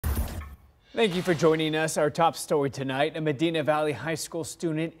Thank you for joining us. Our top story tonight, a Medina Valley high school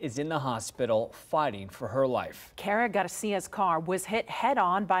student is in the hospital fighting for her life. Cara Garcia's car was hit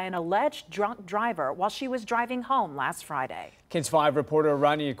head-on by an alleged drunk driver while she was driving home last Friday. KENS 5 reporter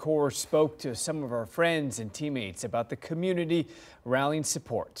Rania Kaur spoke to some of her friends and teammates about the community rallying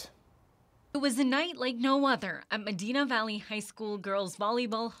support. It was a night like no other at Medina Valley High School girls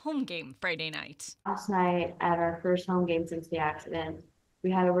volleyball home game Friday night. Last night at our first home game since the accident, we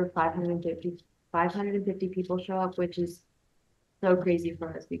had over 550 people show up, which is so crazy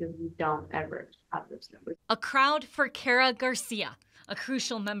for us because we don't ever have those numbers. A crowd for Cara Garcia, a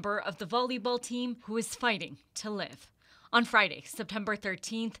crucial member of the volleyball team who is fighting to live. On Friday, September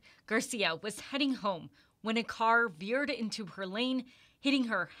 13th, Garcia was heading home when a car veered into her lane, hitting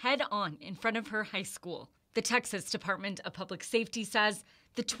her head on in front of her high school. The Texas Department of Public Safety says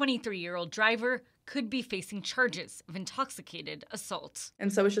the 23-year-old driver could be facing charges of intoxicated assault.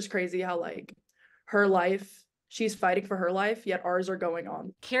 And so it's just crazy how, like, her life, she's fighting for her life, yet ours are going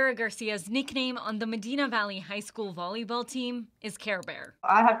on. Cara Garcia's nickname on the Medina Valley High School volleyball team is Care Bear.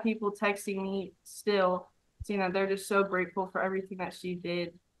 I have people texting me still saying that they're just so grateful for everything that she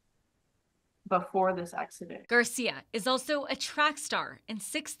did before this accident. Garcia is also a track star and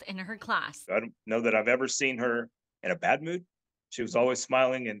 6th in her class. I don't know that I've ever seen her in a bad mood. She was always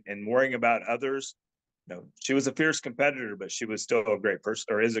smiling and worrying about others. No, she was a fierce competitor, but she was still a great person,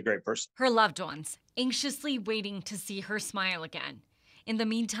 or is a great person. Her loved ones anxiously waiting to see her smile again. In the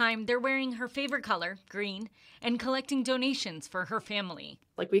meantime, they're wearing her favorite color, green, and collecting donations for her family.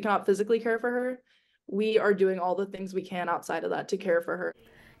 Like, we cannot physically care for her. We are doing all the things we can outside of that to care for her.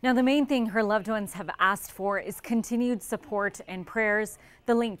 Now, the main thing her loved ones have asked for is continued support and prayers.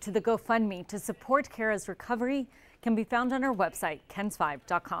 The link to the GoFundMe to support Cara's recovery can be found on our website,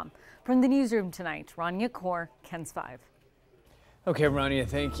 KENS5.com. From the newsroom tonight, Rania Kaur, KENS 5. Okay, Rania,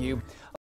 thank you.